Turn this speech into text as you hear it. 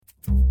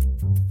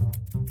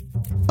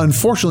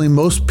Unfortunately,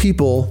 most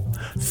people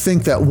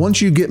think that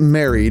once you get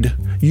married,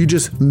 you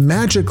just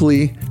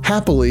magically,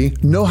 happily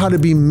know how to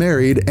be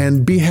married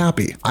and be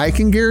happy. I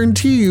can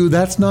guarantee you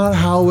that's not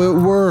how it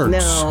works.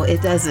 No,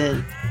 it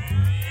doesn't.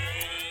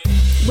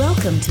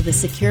 Welcome to the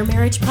Secure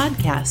Marriage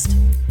Podcast,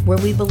 where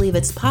we believe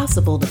it's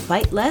possible to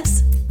fight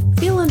less,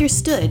 feel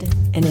understood,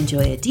 and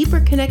enjoy a deeper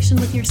connection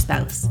with your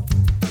spouse.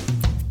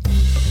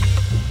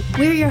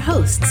 We're your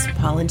hosts,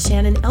 Paul and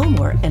Shannon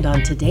Elmore, and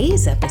on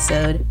today's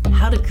episode,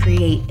 how to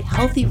create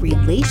healthy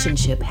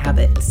relationship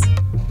habits.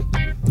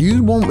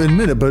 You won't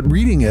admit it, but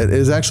reading it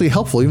is actually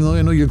helpful. Even though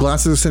I know your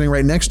glasses are sitting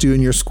right next to you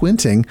and you're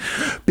squinting,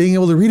 being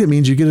able to read it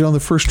means you get it on the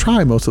first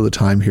try most of the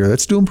time here.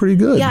 That's doing pretty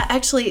good. Yeah,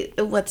 actually,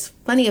 what's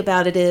funny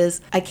about it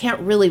is I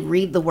can't really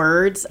read the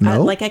words.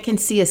 No? I can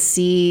see a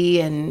C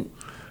and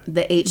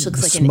the H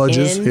looks like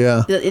Smudges, an N.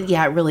 yeah.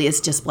 Yeah, it really is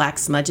just black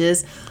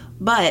smudges.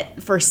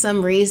 But for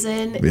some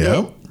reason,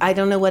 Yeah. I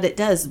don't know what it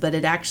does, but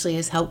it actually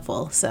is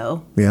helpful.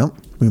 So, Yeah,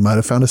 we might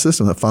have found a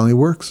system that finally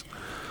works.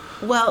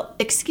 well,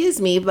 excuse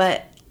me,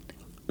 but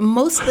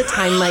most of the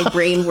time my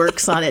brain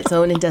works on its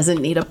own and doesn't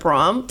need a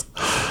prompt.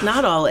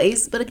 Not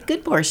always, but a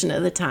good portion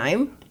of the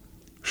time.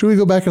 Should we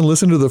go back and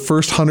listen to the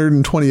first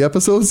 120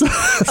 episodes?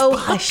 Oh,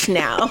 hush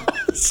now.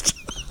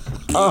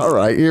 All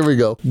right, here we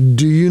go.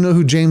 Do you know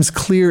who James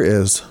Clear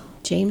is?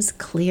 James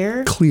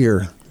Clear?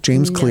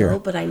 James Clear. No,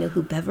 but I know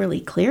who Beverly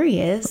Cleary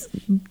is.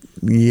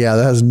 Yeah,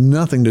 that has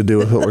nothing to do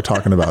with what we're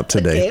talking about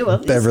today. Okay, well,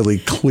 Beverly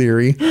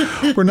Cleary.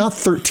 We're not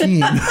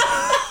 13.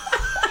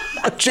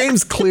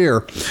 James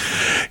Clear.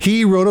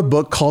 He wrote a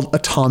book called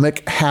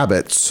Atomic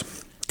Habits.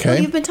 Okay.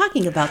 Well, you've been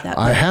talking about that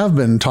book. I have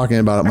been talking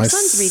about it. Our My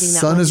son's reading that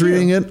son one is too.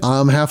 reading it.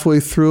 I'm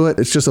halfway through it.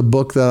 It's just a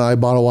book that I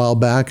bought a while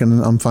back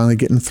and I'm finally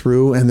getting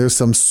through. And there's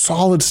some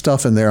solid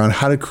stuff in there on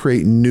how to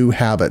create new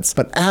habits.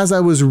 But as I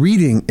was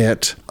reading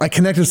it, I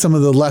connected some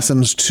of the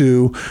lessons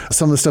to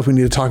some of the stuff we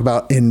need to talk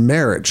about in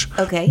marriage.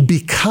 Okay.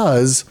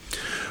 Because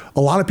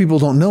a lot of people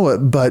don't know it,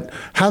 but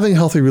having a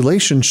healthy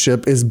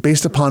relationship is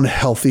based upon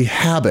healthy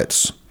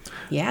habits.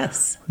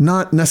 Yes.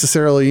 Not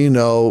necessarily,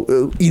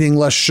 eating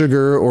less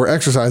sugar or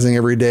exercising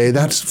every day.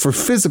 That's for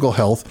physical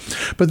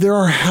health. But there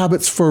are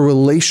habits for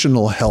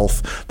relational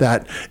health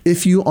that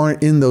if you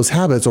aren't in those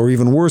habits, or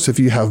even worse, if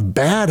you have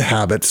bad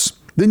habits,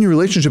 then your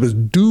relationship is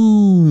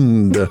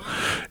doomed.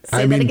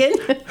 Say that again.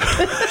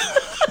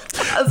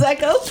 How's that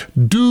go?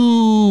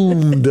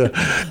 Doomed.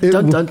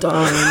 Dun, dun,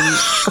 dun.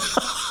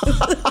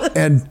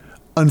 And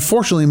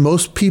unfortunately,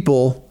 most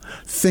people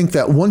think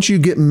that once you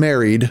get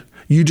married,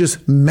 you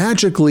just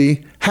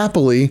magically,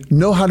 happily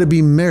know how to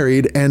be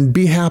married and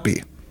be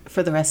happy.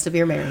 For the rest of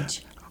your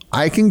marriage.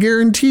 I can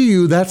guarantee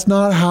you that's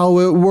not how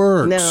it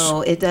works.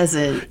 No, it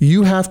doesn't.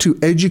 You have to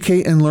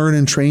educate and learn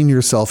and train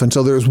yourself. And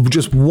so there's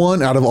just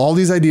one out of all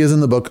these ideas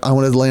in the book. I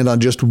want to land on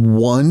just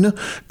one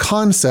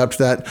concept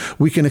that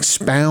we can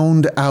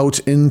expound out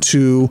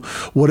into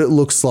what it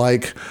looks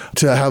like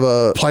to have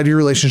apply to your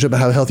relationship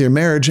and have a healthier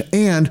marriage.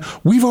 And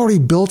we've already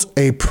built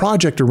a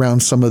project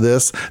around some of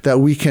this that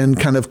we can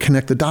kind of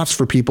connect the dots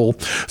for people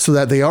so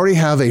that they already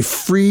have a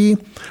free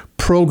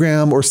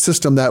program or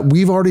system that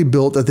we've already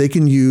built that they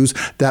can use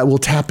that will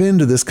tap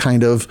into this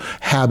kind of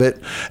habit.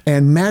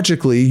 And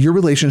magically, your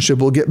relationship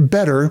will get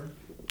better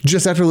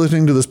just after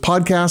listening to this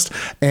podcast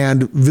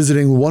and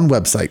visiting one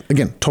website.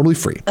 Again, totally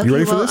free. Okay, You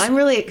ready for this? I'm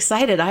really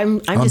excited.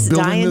 I'm just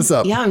building dying. this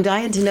up. Yeah, I'm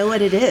dying to know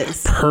what it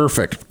is.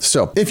 Perfect.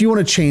 So if you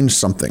want to change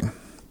something,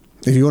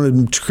 if you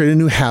want to create a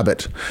new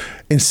habit,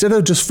 instead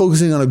of just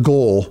focusing on a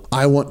goal,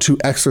 I want to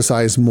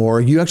exercise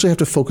more, you actually have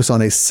to focus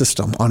on a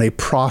system, on a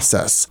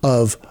process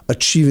of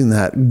achieving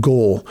that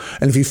goal.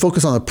 And if you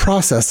focus on the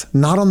process,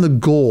 not on the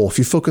goal, if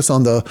you focus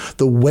on the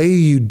way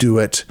you do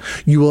it,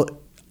 you will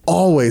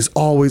always,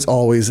 always,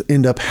 always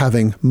end up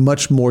having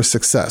much more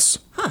success.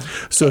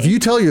 So if you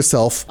tell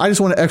yourself, I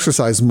just want to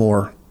exercise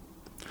more,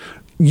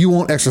 you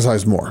won't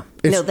exercise more.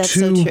 No, that's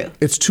so true.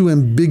 It's too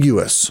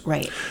ambiguous.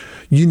 Right.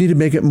 You need to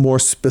make it more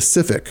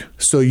specific.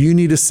 So you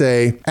need to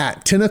say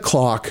at 10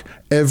 o'clock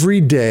every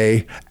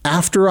day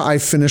after I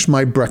finish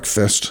my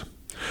breakfast,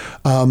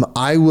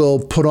 I will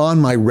put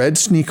on my red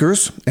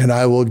sneakers and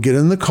I will get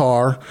in the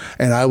car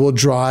and I will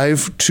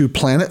drive to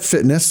Planet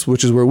Fitness,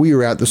 which is where we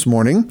were at this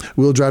morning.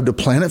 We'll drive to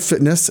Planet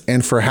Fitness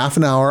and for half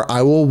an hour,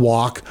 I will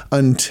walk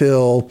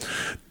until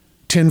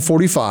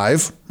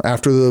 10:45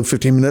 after the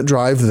 15-minute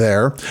drive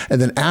there. And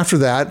then after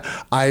that,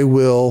 I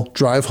will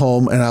drive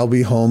home and I'll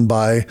be home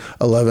by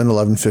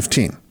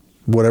 11:15,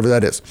 whatever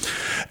that is.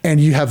 And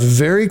you have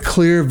very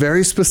clear,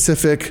 very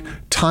specific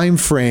time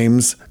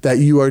frames that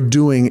you are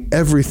doing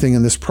everything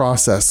in this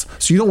process.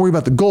 So you don't worry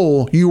about the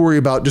goal, you worry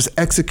about just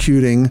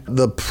executing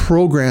the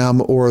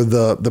program or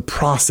the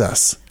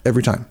process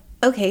every time.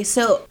 Okay,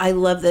 so I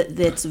love that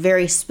it's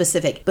very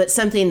specific, but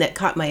something that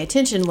caught my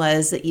attention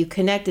was that you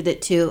connected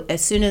it to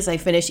as soon as I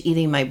finish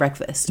eating my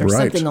breakfast or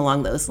Right. something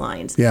along those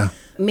lines. Yeah.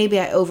 Maybe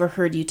I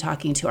overheard you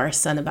talking to our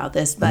son about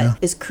this, but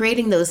is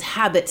creating those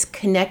habits,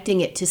 connecting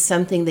it to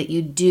something that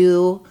you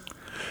do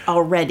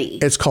already.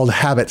 It's called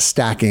habit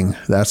stacking.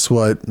 That's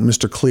what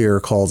Mr. Clear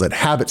calls it,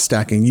 habit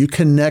stacking. You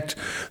connect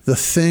the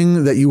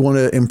thing that you want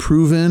to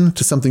improve in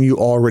to something you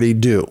already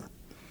do.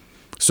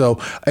 So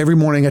every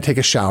morning I take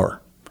a shower.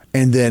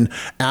 And then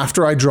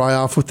after I dry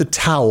off with the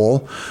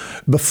towel,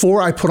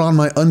 before I put on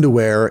my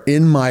underwear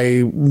in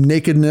my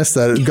nakedness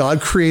that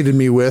God created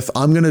me with,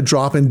 I'm going to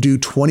drop and do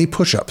 20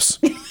 push-ups.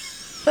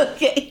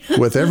 Okay.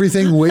 With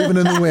everything waving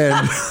in the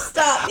wind.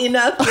 Stop.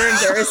 Enough. You're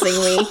embarrassing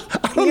me.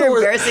 You're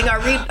embarrassing our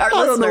listeners. I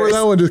don't know where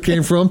that one just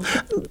came from.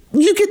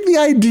 You get the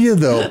idea,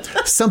 though.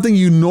 Something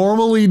you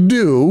normally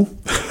do.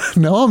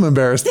 Now I'm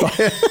embarrassed by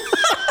it.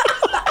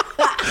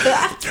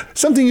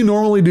 Something you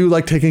normally do,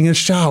 like taking a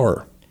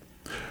shower.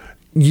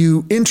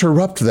 You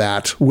interrupt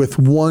that with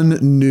one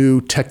new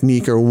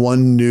technique or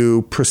one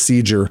new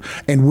procedure.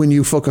 And when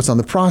you focus on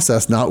the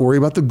process, not worry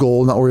about the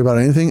goal, not worry about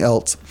anything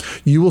else,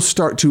 you will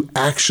start to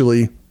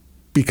actually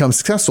become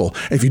successful.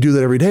 And if you do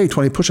that every day,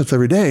 20 push-ups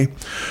every day,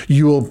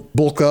 you will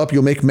bulk up,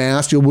 you'll make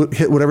mass, you'll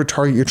hit whatever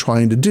target you're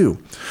trying to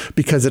do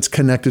because it's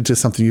connected to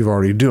something you've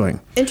already doing.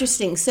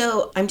 Interesting.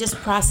 So I'm just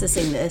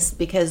processing this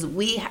because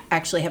we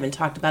actually haven't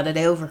talked about it.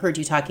 I overheard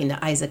you talking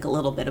to Isaac a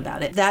little bit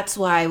about it. That's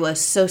why I was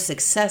so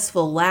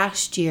successful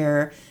last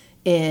year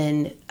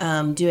in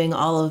doing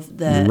all of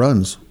the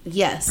runs.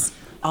 Yes.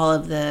 All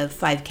of the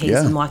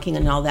 5Ks and walking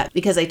and all that,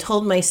 because I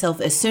told myself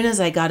as soon as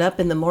I got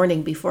up in the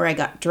morning before I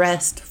got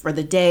dressed for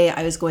the day,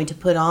 I was going to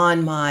put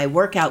on my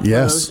workout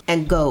clothes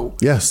and go.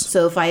 Yes.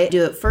 So if I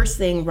do it first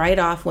thing right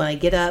off when I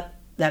get up,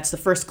 that's the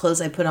first clothes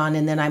I put on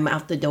and then I'm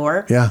out the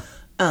door. Yeah.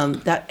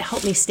 That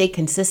helped me stay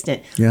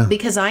consistent. Yeah.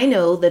 Because I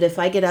know that if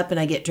I get up and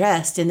I get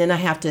dressed and then I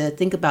have to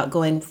think about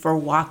going for a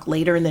walk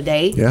later in the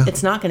day,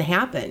 it's not going to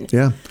happen.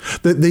 Yeah.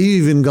 They've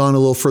even gone a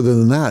little further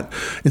than that.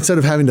 Instead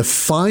of having to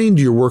find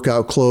your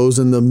workout clothes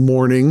in the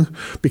morning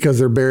because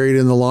they're buried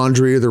in the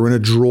laundry or they're in a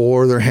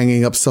drawer, they're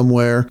hanging up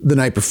somewhere, the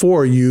night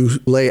before you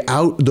lay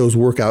out those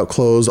workout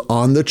clothes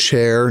on the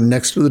chair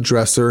next to the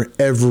dresser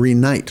every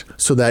night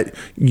so that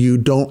you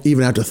don't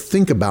even have to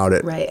think about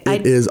it. Right.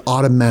 It is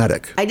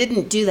automatic. I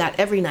didn't do that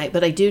every night,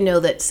 but I do know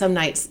that some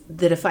nights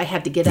that if I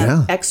had to get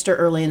up extra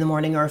early in the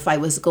morning, or if I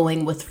was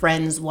going with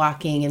friends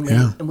walking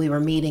and we were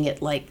meeting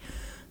at like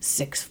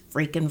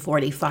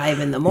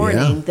 6:45 in the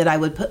morning, that I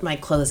would put my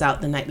clothes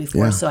out the night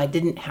before so I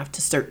didn't have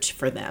to search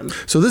for them.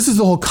 So this is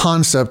the whole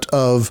concept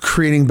of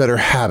creating better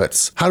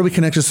habits. How do we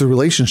connect this to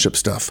relationship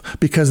stuff?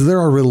 Because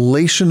there are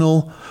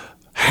relational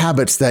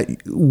habits that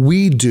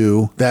we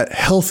do, that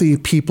healthy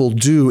people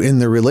do in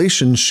their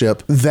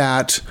relationship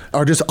that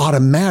are just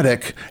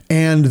automatic,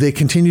 and they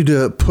continue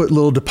to put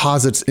little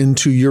deposits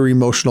into your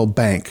emotional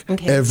bank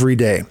every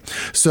day.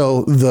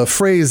 So the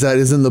phrase that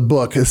is in the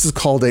book, this is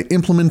called a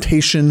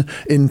implementation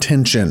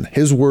intention.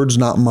 His words,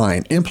 not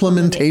mine.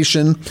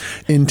 Implementation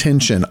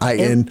intention.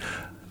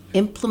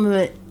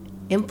 Implementation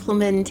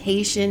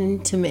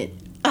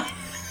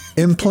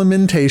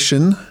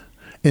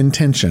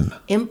intention.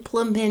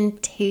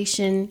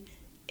 Implementation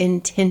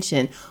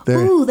intention.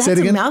 Ooh, that's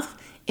a mouth.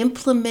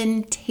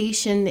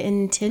 Implementation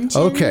intention.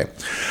 Okay.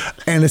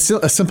 And it's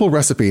a simple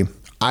recipe.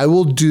 I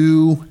will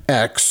do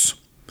X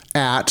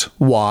at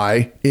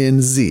Y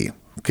in Z.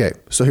 Okay.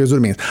 So here's what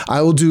it means.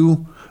 I will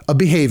do a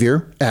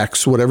behavior,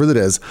 X, whatever that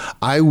is.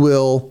 I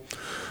will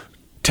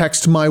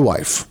text my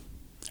wife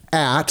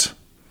at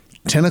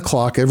 10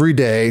 o'clock every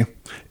day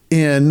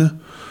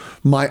in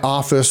my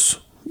office,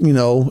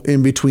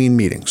 in between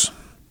meetings.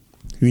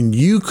 When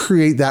you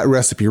create that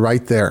recipe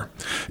right there,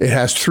 it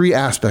has 3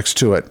 aspects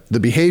to it: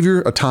 the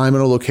behavior, a time,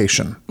 and a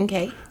location.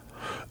 Okay.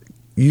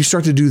 You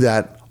start to do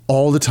that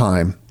all the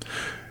time.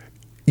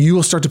 You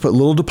will start to put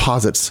little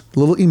deposits,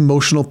 little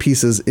emotional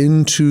pieces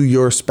into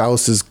your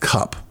spouse's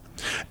cup.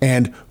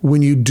 And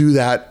when you do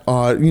that,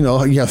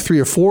 you have 3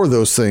 or 4 of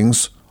those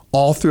things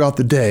all throughout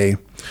the day,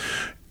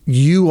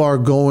 you're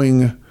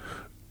going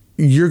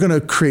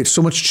to create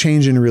so much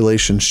change in your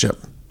relationship.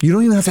 You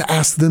don't even have to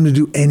ask them to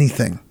do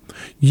anything.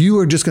 You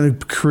are just going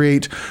to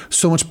create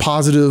so much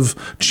positive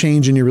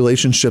change in your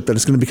relationship that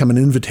it's going to become an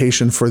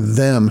invitation for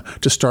them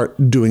to start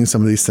doing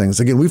some of these things.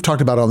 Again, we've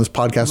talked about it on this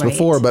podcast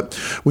before, but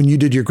when you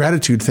did your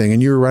gratitude thing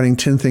and you were writing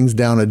 10 things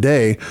down a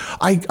day,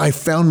 I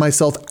found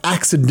myself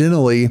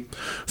accidentally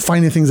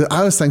finding things that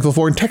I was thankful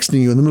for and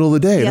texting you in the middle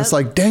of the day. And it's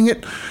like, dang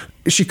it,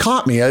 she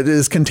caught me. It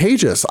is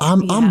contagious.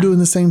 I'm doing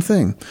the same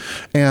thing.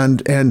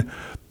 And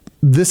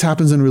this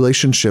happens in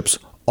relationships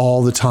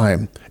all the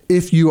time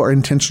if you are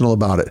intentional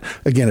about it.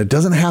 Again, it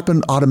doesn't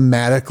happen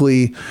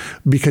automatically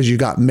because you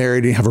got married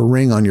and you have a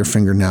ring on your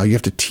finger now. You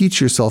have to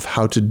teach yourself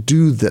how to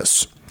do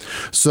this.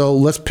 So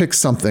let's pick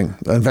something.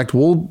 In fact,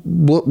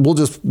 we'll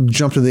just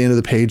jump to the end of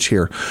the page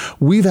here.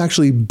 We've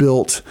actually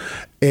built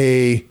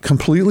a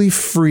completely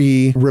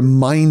free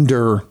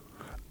reminder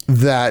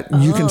that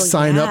you can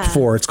sign up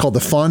for. It's called the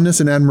Fondness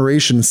and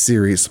Admiration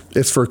series.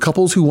 It's for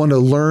couples who want to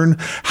learn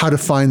how to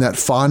find that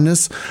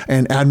fondness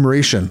and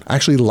admiration,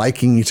 actually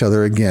liking each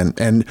other again.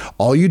 And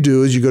all you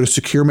do is you go to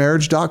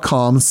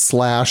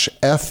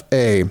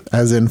securemarriage.com/FA,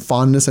 as in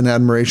fondness and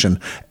admiration,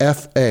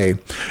 FA,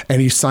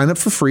 and you sign up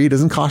for free. It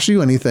doesn't cost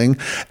you anything.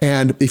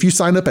 And if you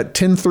sign up at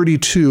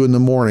 10:32 in the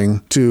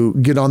morning to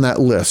get on that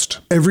list,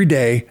 every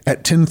day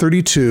at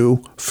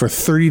 10:32 for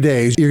 30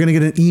 days, you're going to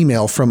get an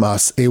email from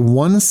us, a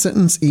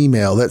one-sentence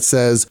email that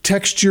says,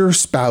 text your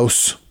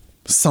spouse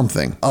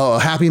something, a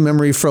happy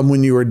memory from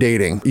when you were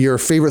dating, your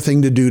favorite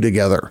thing to do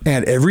together.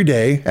 And every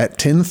day at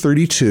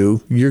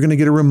 10:32, you're going to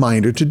get a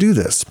reminder to do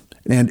this.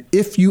 And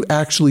if you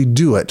actually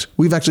do it,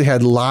 we've actually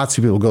had lots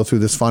of people go through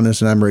this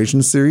Fondness and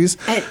Admiration series.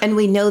 And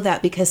we know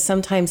that because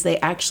sometimes they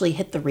actually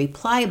hit the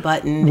reply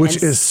button.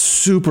 Which is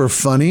super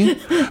funny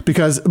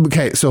because,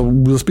 okay, so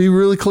let's be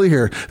really clear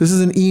here. This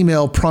is an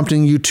email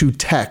prompting you to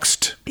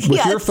text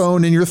with your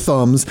phone and your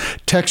thumbs,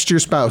 text your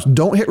spouse.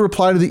 Don't hit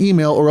reply to the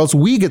email or else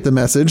we get the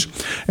message.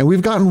 And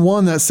we've gotten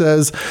one that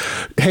says,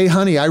 hey,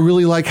 honey, I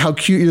really like how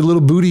cute your little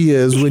booty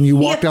is when you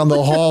walk down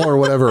the hall or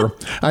whatever.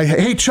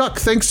 Hey, Chuck,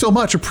 thanks so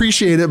much.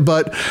 Appreciate it.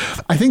 But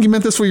I think you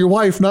meant this for your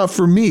wife, not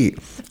for me.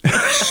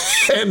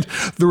 And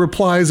the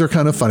replies are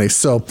kind of funny.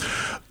 So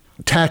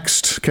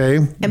text, okay?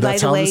 And by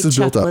the way,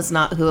 Chuck was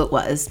not who it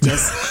was.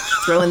 Just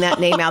throwing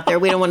that name out there.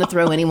 We don't want to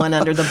throw anyone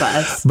under the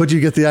bus. But you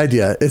get the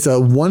idea. It's a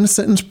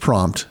one-sentence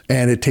prompt,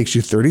 and it takes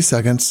you 30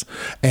 seconds.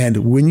 And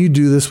when you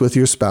do this with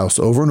your spouse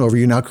over and over,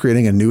 you're now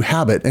creating a new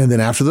habit. And then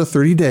after the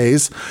 30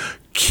 days,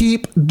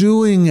 keep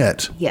doing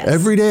it. Yes.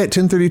 Every day at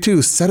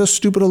 10:32, set a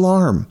stupid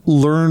alarm.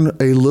 Learn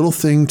a little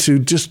thing to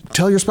just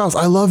tell your spouse,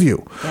 I love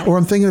you, or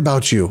I'm thinking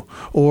about you,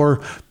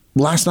 or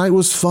last night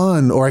was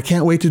fun, or I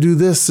can't wait to do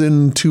this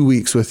in 2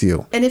 weeks with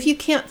you. And if you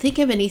can't think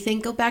of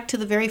anything, go back to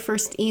the very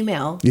first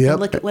email and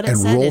look at what it and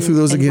said roll through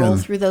those again. Roll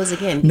through those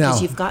again because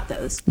now, you've got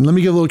those. Let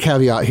me give a little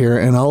caveat here,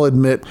 and I'll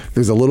admit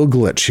there's a little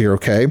glitch here,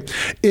 okay?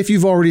 If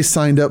you've already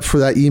signed up for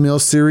that email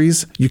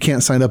series, you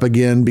can't sign up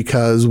again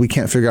because we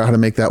can't figure out how to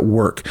make that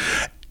work.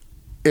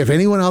 If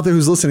anyone out there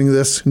who's listening to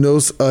this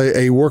knows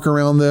a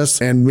workaround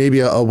this and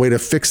maybe a way to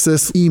fix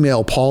this,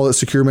 email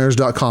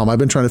paul@securemarriage.com. I've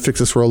been trying to fix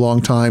this for a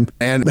long time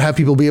and have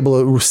people be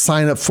able to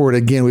sign up for it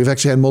again. We've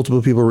actually had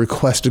multiple people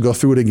request to go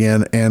through it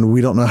again, and we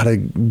don't know how to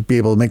be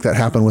able to make that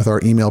happen with our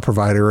email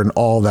provider and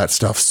all that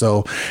stuff.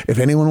 So if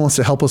anyone wants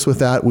to help us with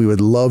that, we would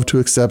love to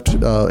accept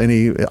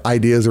any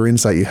ideas or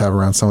insight you have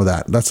around some of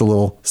that. That's a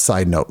little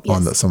side note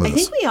on some of this. I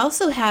think we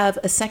also have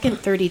a second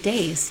 30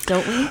 days,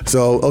 don't we?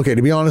 So, okay,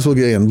 to be honest, we'll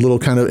get in a little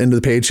kind of into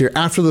the page here.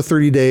 After the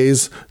 30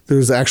 days,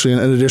 there's actually an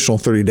additional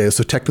 30 days.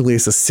 So technically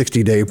it's a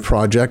 60-day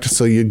project.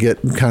 So you get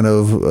kind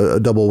of a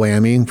double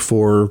whammy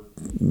for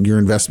your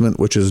investment,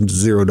 which is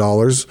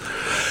 $0.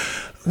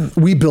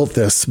 We built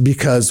this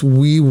because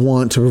we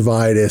want to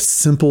provide a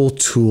simple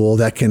tool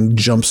that can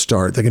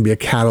jumpstart, that can be a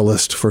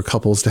catalyst for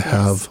couples to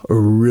have a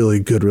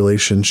really good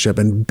relationship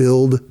and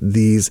build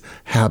these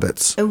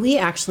habits. And we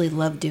actually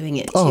love doing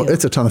it too. Oh,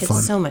 it's a ton of fun.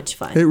 It's so much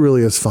fun. It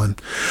really is fun.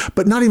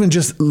 But not even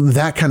just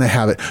that kind of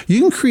habit.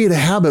 You can create a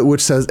habit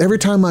which says, every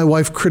time my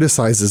wife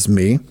criticizes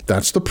me,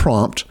 that's the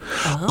prompt,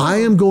 I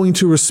am going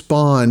to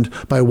respond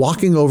by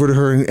walking over to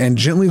her and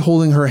gently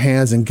holding her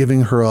hands and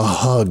giving her a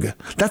hug.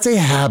 That's a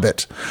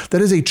habit. That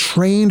is a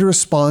trained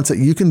response that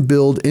you can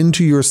build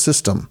into your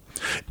system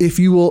if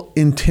you will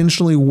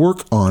intentionally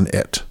work on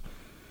it.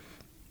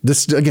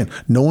 This, again,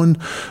 no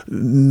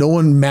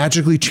one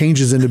magically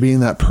changes into being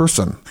that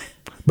person.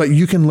 But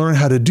you can learn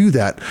how to do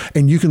that,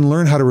 and you can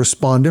learn how to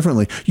respond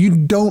differently. You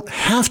don't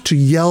have to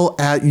yell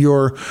at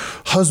your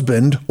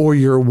husband or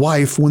your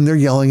wife when they're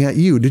yelling at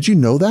you. Did you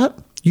know that?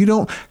 You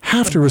don't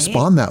have to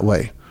respond that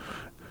way.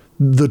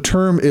 The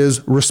term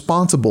is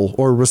responsible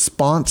or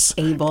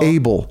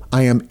response-able.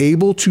 I am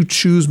able to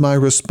choose my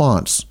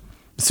response.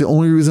 It's the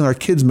only reason our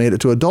kids made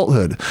it to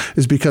adulthood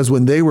is because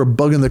when they were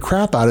bugging the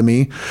crap out of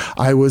me,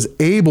 I was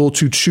able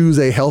to choose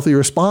a healthy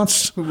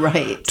response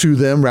to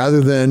them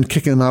rather than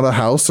kicking them out of the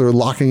house or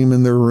locking them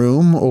in their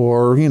room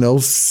or,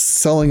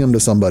 selling them to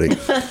somebody.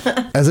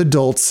 As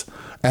adults,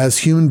 as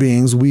human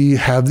beings, we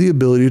have the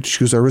ability to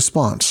choose our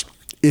response.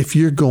 If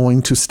you're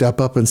going to step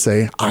up and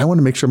say, I want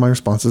to make sure my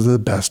responses are the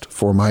best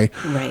for my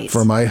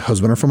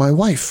husband or for my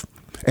wife.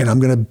 And I'm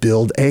going to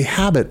build a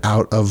habit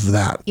out of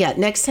that. Yeah.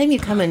 Next time you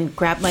come and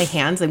grab my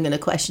hands, I'm going to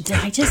question, did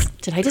I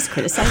just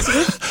criticize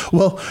you?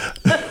 Well,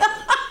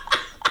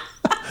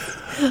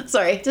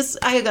 sorry,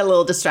 I got a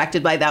little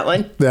distracted by that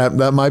one.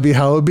 That might be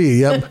how it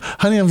be. Yep.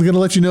 Honey, I'm going to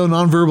let you know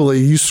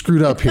non-verbally, you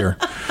screwed up here.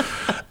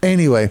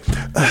 Anyway.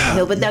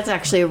 No, but that's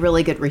actually a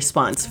really good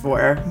response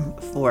for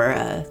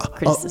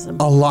criticism.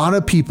 A lot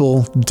of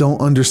people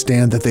don't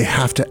understand that they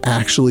have to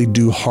actually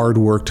do hard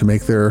work to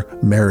make their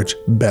marriage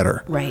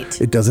better. Right.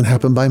 It doesn't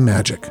happen by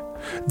magic.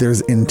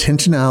 There's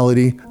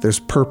intentionality, there's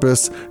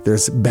purpose,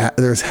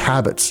 there's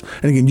habits.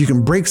 And again, you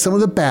can break some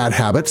of the bad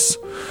habits.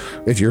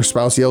 If your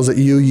spouse yells at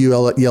you, you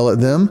yell at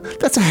them.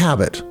 That's a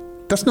habit.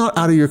 That's not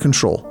out of your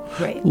control.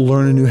 Right.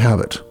 Learn a new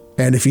habit.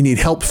 And if you need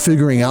help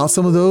figuring out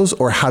some of those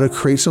or how to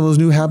create some of those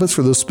new habits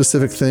for those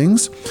specific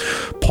things,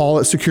 Paul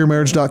at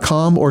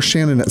securemarriage.com or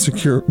Shannon at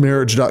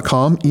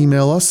securemarriage.com.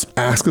 Email us,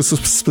 ask us a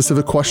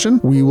specific question.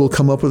 We will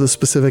come up with a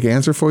specific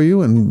answer for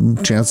you.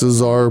 And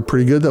chances are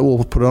pretty good that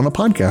we'll put it on a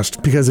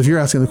podcast. Because if you're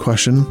asking the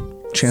question,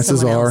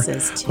 chances are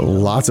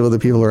lots of other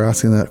people are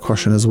asking that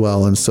question as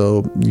well. And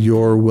so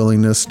your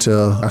willingness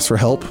to ask for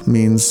help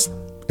means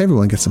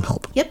everyone gets some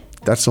help. Yep.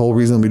 That's the whole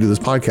reason we do this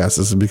podcast,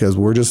 is because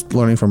we're just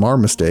learning from our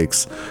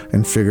mistakes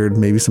and figured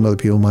maybe some other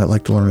people might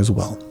like to learn as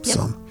well. Yep.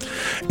 So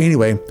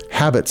anyway,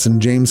 Habits,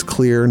 and James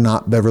Clear,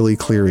 not Beverly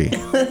Cleary.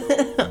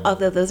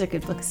 Although those are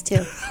good books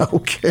too.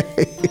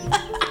 Okay.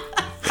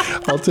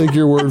 I'll take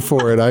your word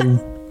for it. I'm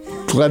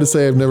glad to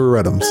say I've never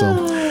read them.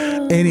 So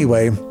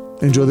anyway,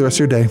 enjoy the rest of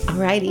your day. All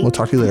righty. We'll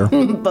talk to you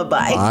later.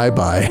 Bye-bye.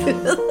 Bye-bye.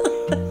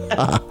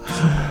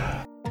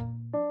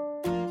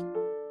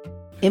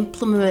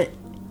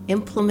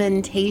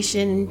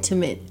 Implementation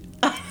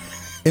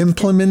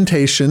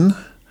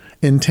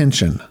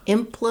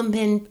intention.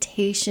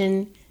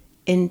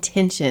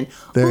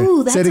 There.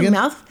 Ooh, that's Say it again. a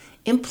mouth.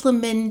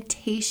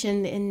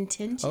 Implementation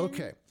intention.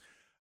 Okay.